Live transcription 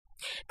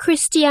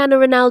Cristiano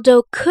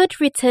Ronaldo could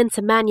return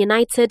to Man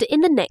United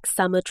in the next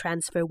summer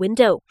transfer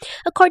window.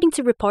 According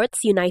to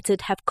reports,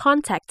 United have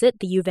contacted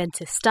the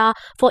Juventus star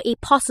for a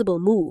possible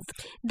move.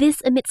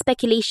 This amid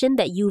speculation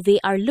that Juve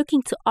are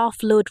looking to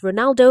offload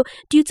Ronaldo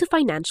due to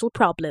financial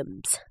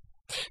problems.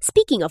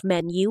 Speaking of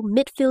Man U,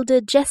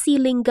 midfielder Jesse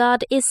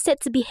Lingard is said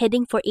to be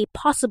heading for a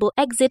possible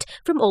exit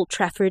from Old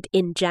Trafford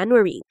in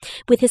January.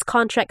 With his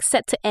contract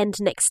set to end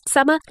next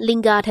summer,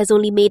 Lingard has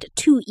only made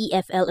 2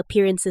 EFL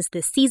appearances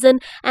this season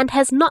and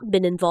has not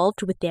been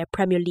involved with their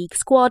Premier League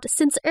squad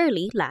since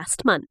early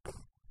last month.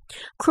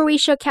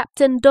 Croatia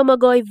captain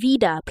Domagoj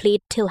Vida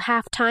played till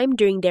half-time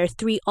during their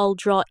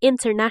 3-all-draw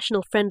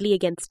international friendly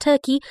against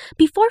Turkey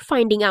before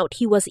finding out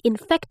he was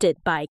infected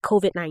by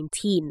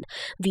COVID-19.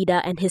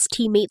 Vida and his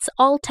teammates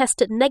all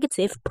tested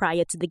negative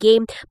prior to the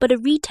game, but a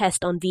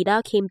retest on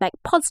Vida came back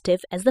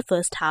positive as the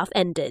first half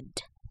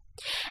ended.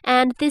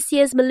 And this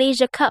year's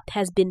Malaysia Cup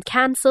has been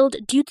cancelled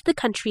due to the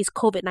country's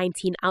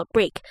COVID-19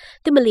 outbreak.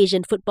 The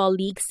Malaysian Football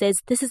League says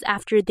this is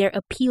after their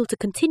appeal to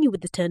continue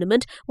with the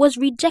tournament was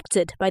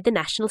rejected by the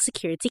National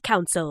Security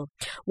Council.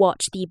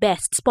 Watch the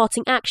best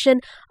sporting action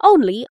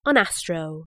only on Astro.